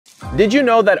Did you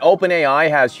know that OpenAI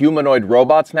has humanoid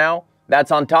robots now? That's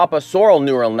on top of Sora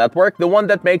neural network, the one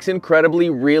that makes incredibly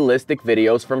realistic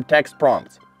videos from text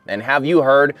prompts. And have you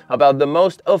heard about the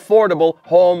most affordable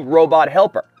home robot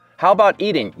helper? How about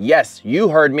eating? Yes, you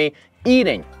heard me.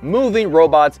 Eating moving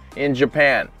robots in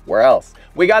Japan. Where else?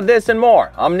 We got this and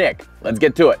more. I'm Nick. Let's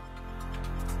get to it.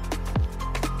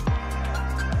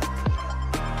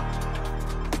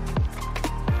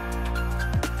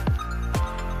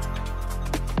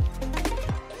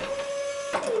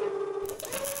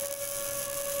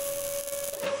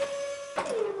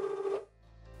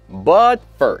 But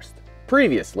first,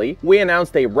 previously, we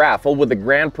announced a raffle with a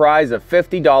grand prize of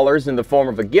 $50 in the form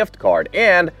of a gift card,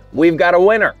 and we've got a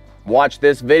winner. Watch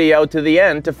this video to the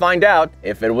end to find out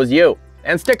if it was you.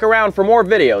 And stick around for more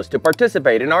videos to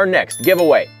participate in our next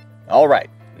giveaway.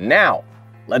 Alright, now,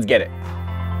 let's get it.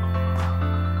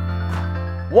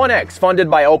 1X,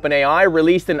 funded by OpenAI,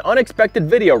 released an unexpected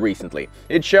video recently.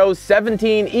 It shows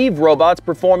 17 Eve robots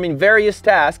performing various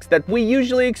tasks that we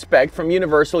usually expect from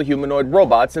universal humanoid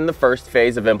robots in the first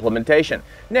phase of implementation.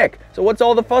 Nick, so what's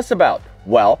all the fuss about?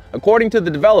 Well, according to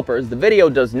the developers, the video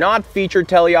does not feature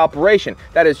teleoperation,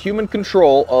 that is human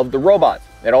control of the robots.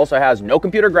 It also has no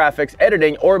computer graphics,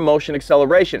 editing, or motion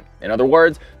acceleration. In other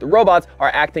words, the robots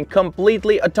are acting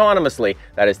completely autonomously,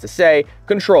 that is to say,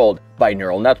 controlled by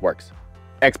neural networks.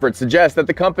 Experts suggest that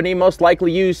the company most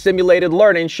likely used simulated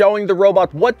learning, showing the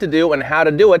robot what to do and how to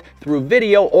do it through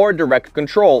video or direct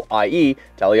control, i.e.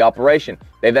 teleoperation.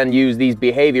 They then use these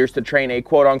behaviors to train a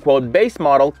quote-unquote base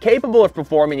model capable of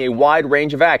performing a wide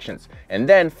range of actions, and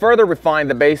then further refine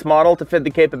the base model to fit the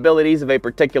capabilities of a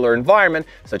particular environment,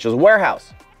 such as a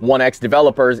warehouse. 1X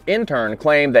developers in turn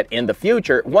claim that in the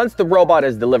future, once the robot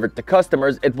is delivered to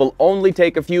customers, it will only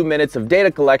take a few minutes of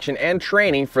data collection and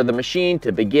training for the machine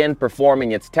to begin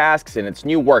performing its tasks in its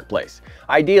new workplace.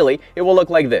 Ideally, it will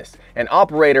look like this. An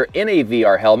operator in a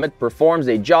VR helmet performs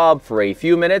a job for a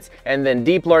few minutes, and then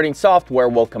deep learning software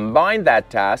will combine that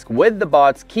task with the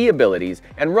bot's key abilities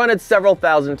and run it several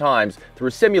thousand times through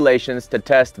simulations to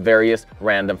test various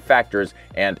random factors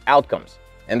and outcomes.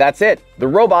 And that's it. The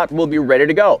robot will be ready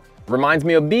to go. Reminds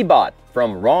me of B-Bot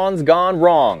from Ron's Gone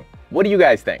Wrong. What do you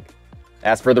guys think?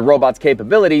 As for the robot's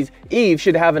capabilities, Eve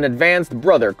should have an advanced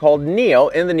brother called Neo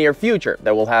in the near future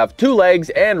that will have 2 legs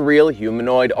and real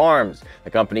humanoid arms.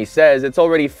 The company says it's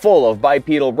already full of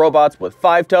bipedal robots with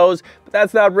 5 toes, but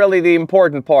that's not really the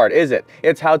important part, is it?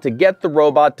 It's how to get the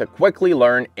robot to quickly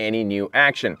learn any new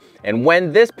action. And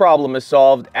when this problem is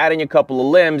solved, adding a couple of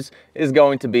limbs is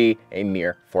going to be a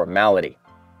mere formality.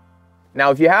 Now,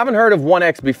 if you haven't heard of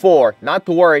 1X before, not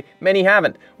to worry, many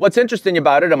haven't. What's interesting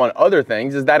about it, among other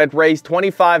things, is that it raised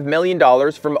 $25 million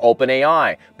from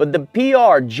OpenAI. But the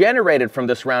PR generated from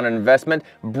this round of investment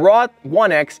brought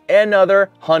 1X another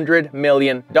 $100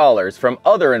 million from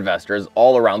other investors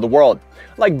all around the world.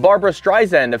 Like Barbra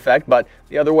Streisand effect, but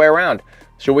the other way around.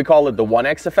 Should we call it the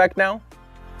 1X effect now?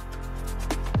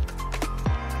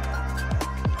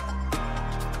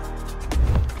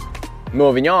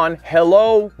 Moving on,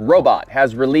 Hello Robot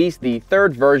has released the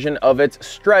 3rd version of its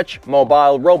Stretch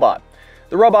mobile robot.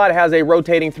 The robot has a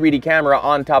rotating 3D camera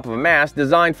on top of a mast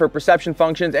designed for perception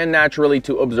functions and naturally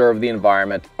to observe the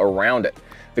environment around it.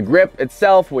 The grip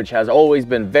itself, which has always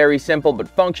been very simple but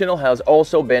functional, has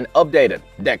also been updated.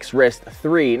 Dex-Wrist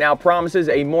 3 now promises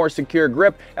a more secure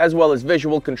grip as well as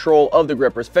visual control of the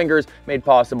gripper's fingers made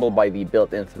possible by the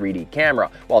built-in 3D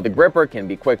camera, while the gripper can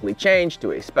be quickly changed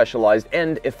to a specialized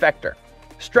end effector.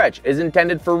 Stretch is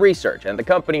intended for research, and the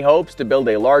company hopes to build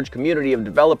a large community of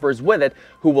developers with it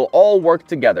who will all work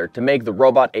together to make the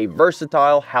robot a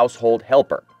versatile household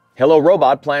helper. Hello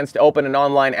Robot plans to open an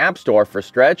online app store for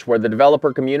Stretch where the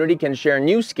developer community can share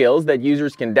new skills that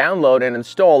users can download and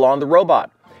install on the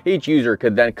robot. Each user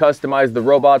could then customize the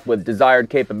robot with desired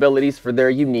capabilities for their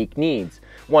unique needs.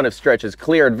 One of Stretch's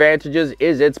clear advantages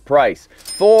is its price.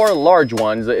 4 large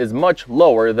ones is much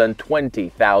lower than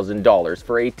 $20,000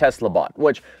 for a Tesla bot,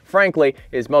 which frankly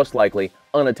is most likely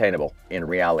unattainable in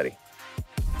reality.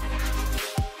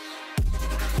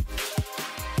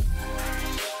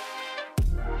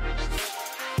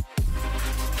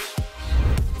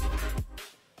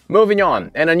 Moving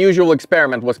on, an unusual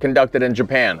experiment was conducted in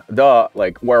Japan. Duh,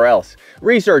 like where else?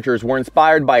 Researchers were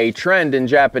inspired by a trend in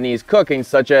Japanese cooking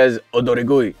such as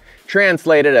odorigui.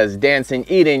 Translated as dancing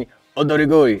eating,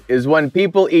 odorigui is when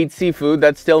people eat seafood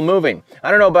that's still moving. I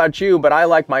don't know about you, but I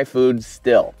like my food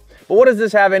still. But what does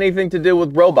this have anything to do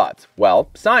with robots? Well,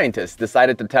 scientists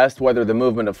decided to test whether the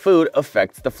movement of food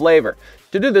affects the flavor.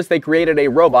 To do this, they created a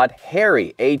robot,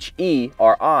 Heri,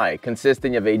 H-E-R-I,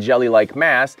 consisting of a jelly-like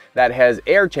mass that has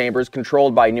air chambers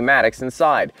controlled by pneumatics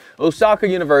inside. Osaka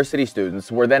University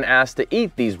students were then asked to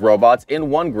eat these robots in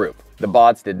one group. The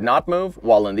bots did not move,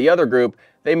 while in the other group,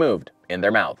 they moved in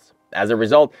their mouths. As a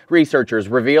result, researchers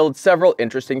revealed several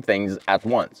interesting things at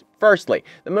once. Firstly,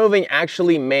 the moving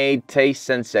actually made taste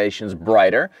sensations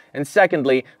brighter, and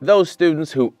secondly, those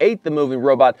students who ate the moving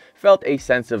robot felt a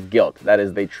sense of guilt, that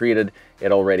is, they treated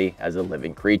it already as a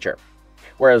living creature.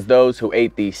 Whereas those who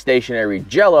ate the stationary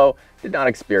Jell-O did not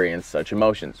experience such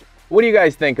emotions. What do you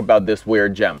guys think about this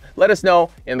weird gem? Let us know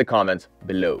in the comments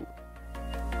below.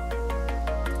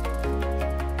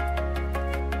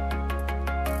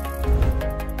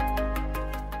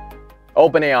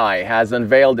 OpenAI has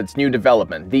unveiled its new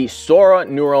development, the Sora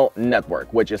neural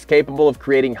network, which is capable of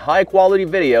creating high-quality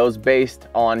videos based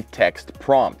on text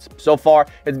prompts. So far,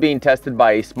 it's being tested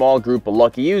by a small group of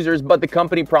lucky users, but the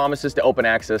company promises to open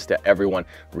access to everyone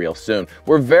real soon.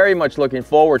 We're very much looking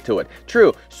forward to it.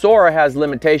 True, Sora has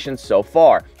limitations so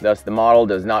far, thus the model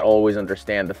does not always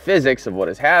understand the physics of what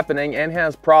is happening and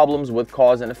has problems with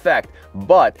cause and effect,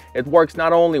 but it works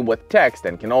not only with text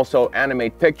and can also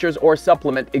animate pictures or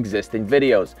supplement existing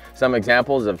videos. Some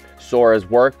examples of Sora's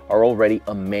work are already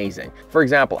amazing. For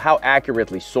example, how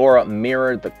accurately Sora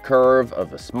mirrored the curve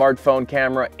of a smartphone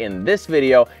camera in this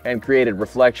video and created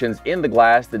reflections in the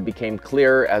glass that became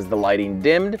clearer as the lighting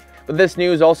dimmed. But this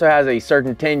news also has a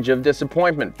certain tinge of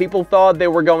disappointment. People thought they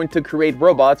were going to create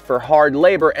robots for hard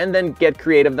labor and then get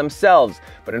creative themselves.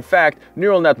 But in fact,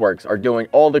 neural networks are doing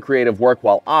all the creative work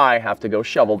while I have to go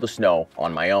shovel the snow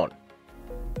on my own.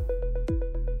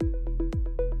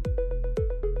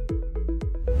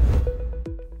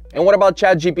 And what about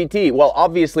ChatGPT? Well,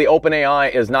 obviously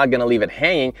OpenAI is not going to leave it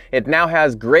hanging. It now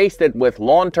has graced it with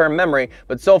long-term memory,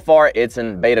 but so far it's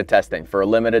in beta testing for a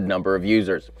limited number of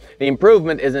users. The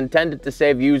improvement is intended to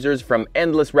save users from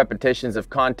endless repetitions of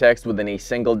context within a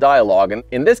single dialogue. And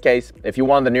in this case, if you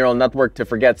want the neural network to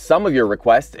forget some of your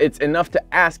requests, it's enough to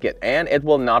ask it, and it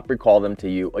will not recall them to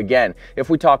you again. If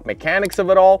we talk mechanics of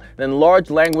it all, then large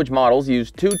language models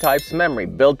use two types of memory: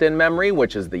 built-in memory,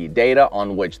 which is the data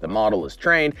on which the model is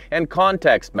trained, and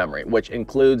context memory, which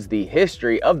includes the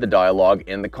history of the dialogue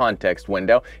in the context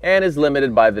window and is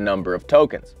limited by the number of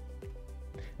tokens.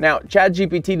 Now,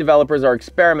 ChatGPT developers are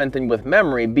experimenting with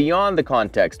memory beyond the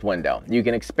context window. You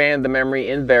can expand the memory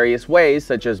in various ways,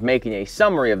 such as making a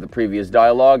summary of the previous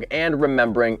dialogue and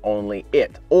remembering only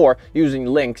it, or using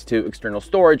links to external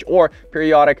storage or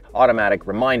periodic automatic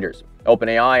reminders.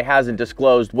 OpenAI hasn't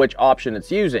disclosed which option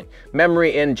it's using.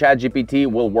 Memory in ChatGPT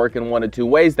will work in one of two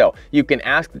ways though. You can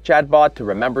ask the chatbot to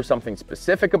remember something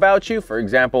specific about you, for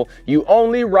example, you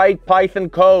only write Python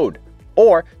code.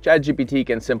 Or ChatGPT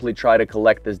can simply try to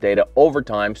collect this data over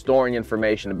time, storing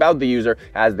information about the user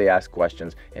as they ask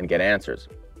questions and get answers.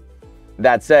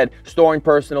 That said, storing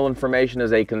personal information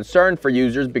is a concern for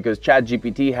users because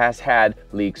ChatGPT has had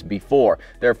leaks before.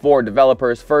 Therefore,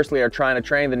 developers firstly are trying to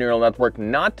train the neural network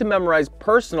not to memorize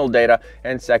personal data,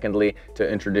 and secondly, to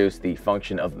introduce the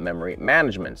function of memory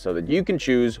management so that you can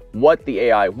choose what the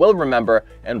AI will remember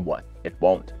and what it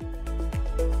won't.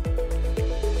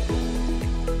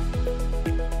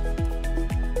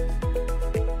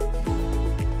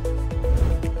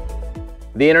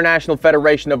 The International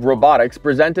Federation of Robotics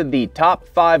presented the top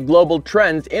 5 global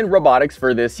trends in robotics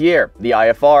for this year. The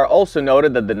IFR also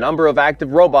noted that the number of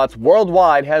active robots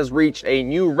worldwide has reached a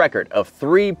new record of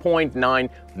 3.9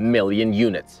 million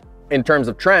units. In terms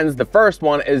of trends, the first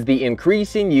one is the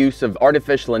increasing use of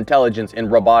artificial intelligence in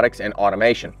robotics and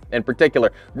automation. In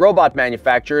particular, robot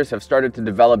manufacturers have started to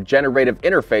develop generative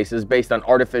interfaces based on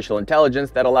artificial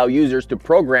intelligence that allow users to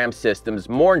program systems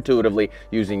more intuitively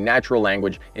using natural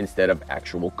language instead of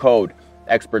actual code.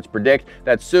 Experts predict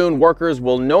that soon workers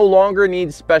will no longer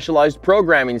need specialized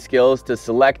programming skills to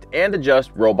select and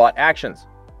adjust robot actions.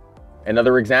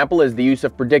 Another example is the use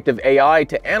of predictive AI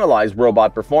to analyze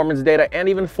robot performance data and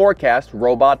even forecast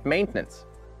robot maintenance.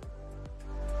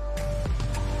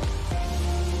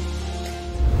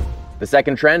 The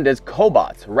second trend is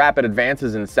cobots. Rapid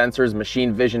advances in sensors,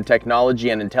 machine vision technology,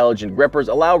 and intelligent grippers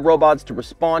allow robots to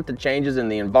respond to changes in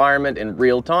the environment in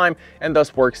real time and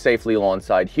thus work safely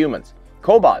alongside humans.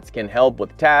 Cobots can help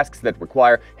with tasks that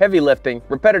require heavy lifting,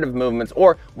 repetitive movements,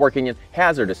 or working in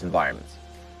hazardous environments.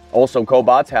 Also,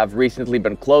 cobots have recently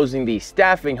been closing the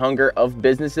staffing hunger of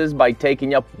businesses by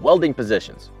taking up welding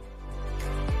positions.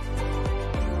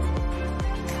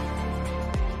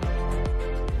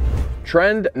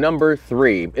 Trend number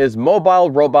 3 is mobile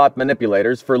robot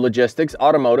manipulators for logistics,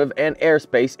 automotive, and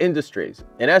aerospace industries.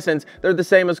 In essence, they're the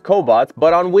same as cobots,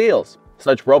 but on wheels.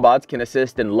 Such robots can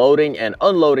assist in loading and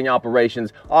unloading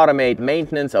operations, automate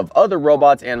maintenance of other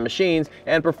robots and machines,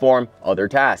 and perform other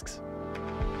tasks.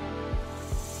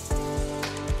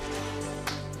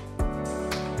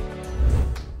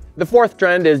 The fourth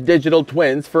trend is digital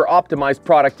twins for optimized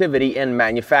productivity in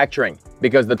manufacturing.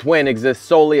 Because the twin exists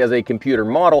solely as a computer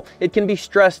model, it can be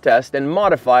stress tested and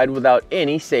modified without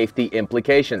any safety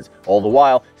implications, all the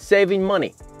while saving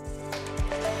money.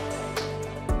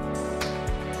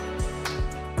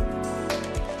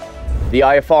 The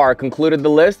IFR concluded the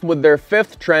list with their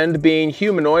fifth trend being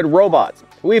humanoid robots.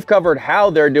 We've covered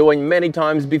how they're doing many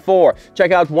times before.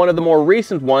 Check out one of the more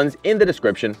recent ones in the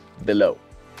description below.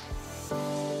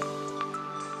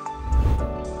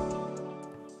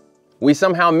 We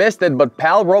somehow missed it, but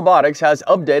PAL Robotics has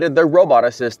updated their robot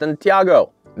assistant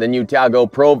TIAGo. The new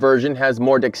TIAGo Pro version has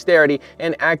more dexterity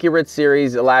and accurate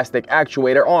series elastic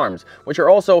actuator arms, which are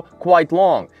also quite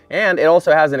long, and it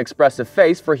also has an expressive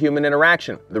face for human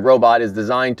interaction. The robot is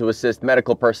designed to assist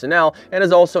medical personnel and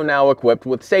is also now equipped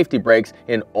with safety brakes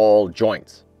in all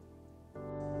joints.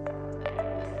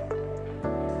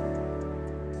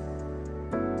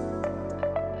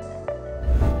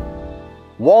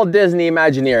 Walt Disney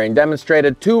Imagineering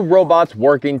demonstrated two robots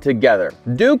working together.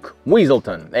 Duke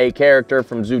Weaselton, a character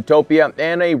from Zootopia,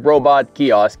 and a robot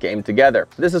kiosk came together.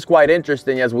 This is quite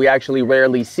interesting as we actually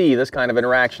rarely see this kind of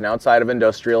interaction outside of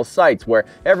industrial sites where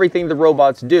everything the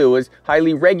robots do is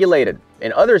highly regulated.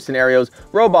 In other scenarios,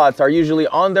 robots are usually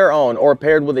on their own or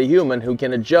paired with a human who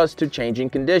can adjust to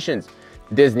changing conditions.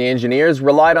 Disney engineers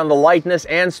relied on the lightness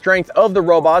and strength of the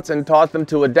robots and taught them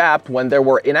to adapt when there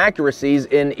were inaccuracies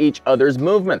in each other's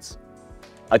movements.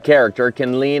 A character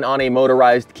can lean on a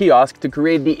motorized kiosk to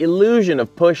create the illusion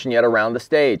of pushing it around the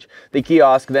stage. The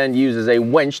kiosk then uses a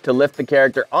winch to lift the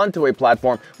character onto a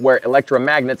platform where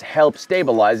electromagnets help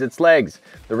stabilize its legs.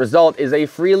 The result is a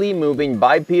freely moving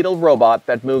bipedal robot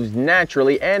that moves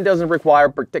naturally and doesn't require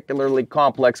particularly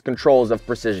complex controls of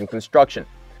precision construction.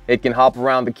 It can hop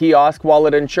around the kiosk while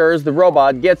it ensures the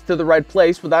robot gets to the right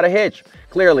place without a hitch.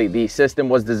 Clearly, the system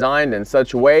was designed in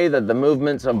such a way that the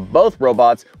movements of both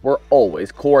robots were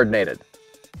always coordinated.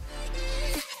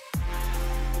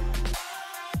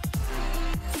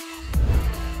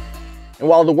 And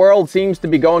while the world seems to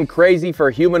be going crazy for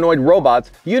humanoid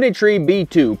robots, Unitree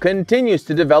B2 continues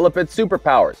to develop its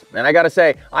superpowers. And I gotta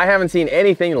say, I haven't seen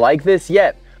anything like this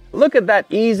yet. Look at that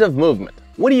ease of movement.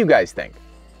 What do you guys think?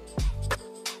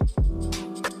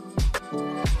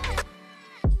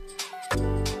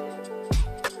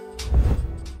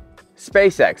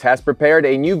 SpaceX has prepared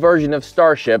a new version of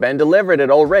Starship and delivered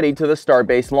it already to the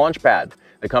Starbase launch pad.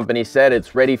 The company said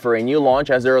it's ready for a new launch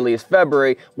as early as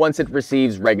February once it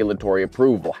receives regulatory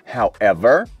approval.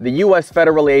 However, the U.S.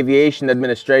 Federal Aviation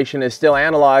Administration is still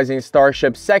analyzing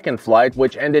Starship's second flight,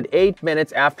 which ended 8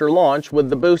 minutes after launch with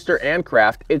the booster and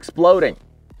craft exploding.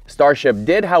 Starship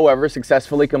did, however,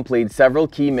 successfully complete several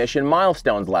key mission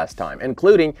milestones last time,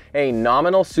 including a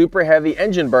nominal super heavy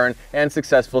engine burn and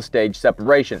successful stage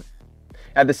separation.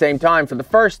 At the same time, for the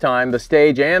first time, the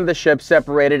stage and the ship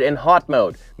separated in hot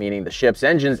mode, meaning the ship's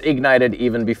engines ignited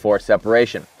even before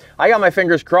separation. I got my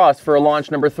fingers crossed for launch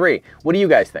number 3. What do you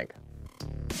guys think?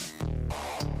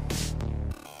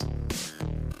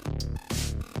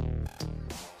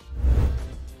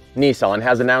 Nissan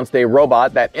has announced a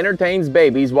robot that entertains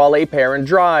babies while a parent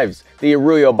drives. The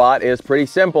AruyoBot is pretty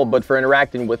simple, but for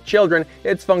interacting with children,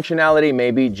 its functionality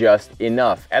may be just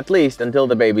enough, at least until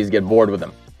the babies get bored with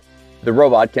them. The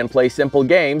robot can play simple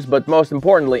games, but most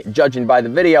importantly, judging by the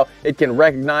video, it can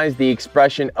recognize the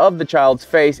expression of the child's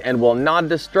face and will not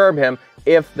disturb him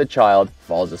if the child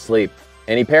falls asleep.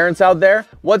 Any parents out there?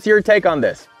 What's your take on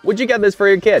this? Would you get this for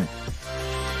your kid?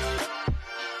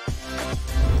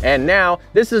 And now,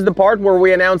 this is the part where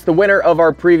we announce the winner of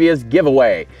our previous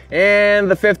giveaway. And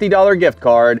the $50 gift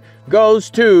card goes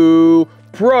to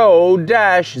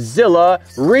Pro-Zilla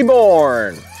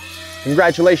Reborn.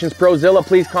 Congratulations, Prozilla.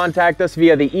 Please contact us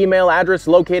via the email address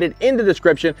located in the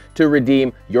description to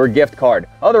redeem your gift card.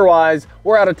 Otherwise,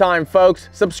 we're out of time, folks.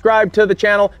 Subscribe to the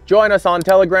channel, join us on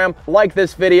Telegram, like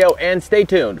this video, and stay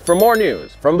tuned for more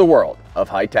news from the world of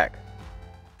high tech.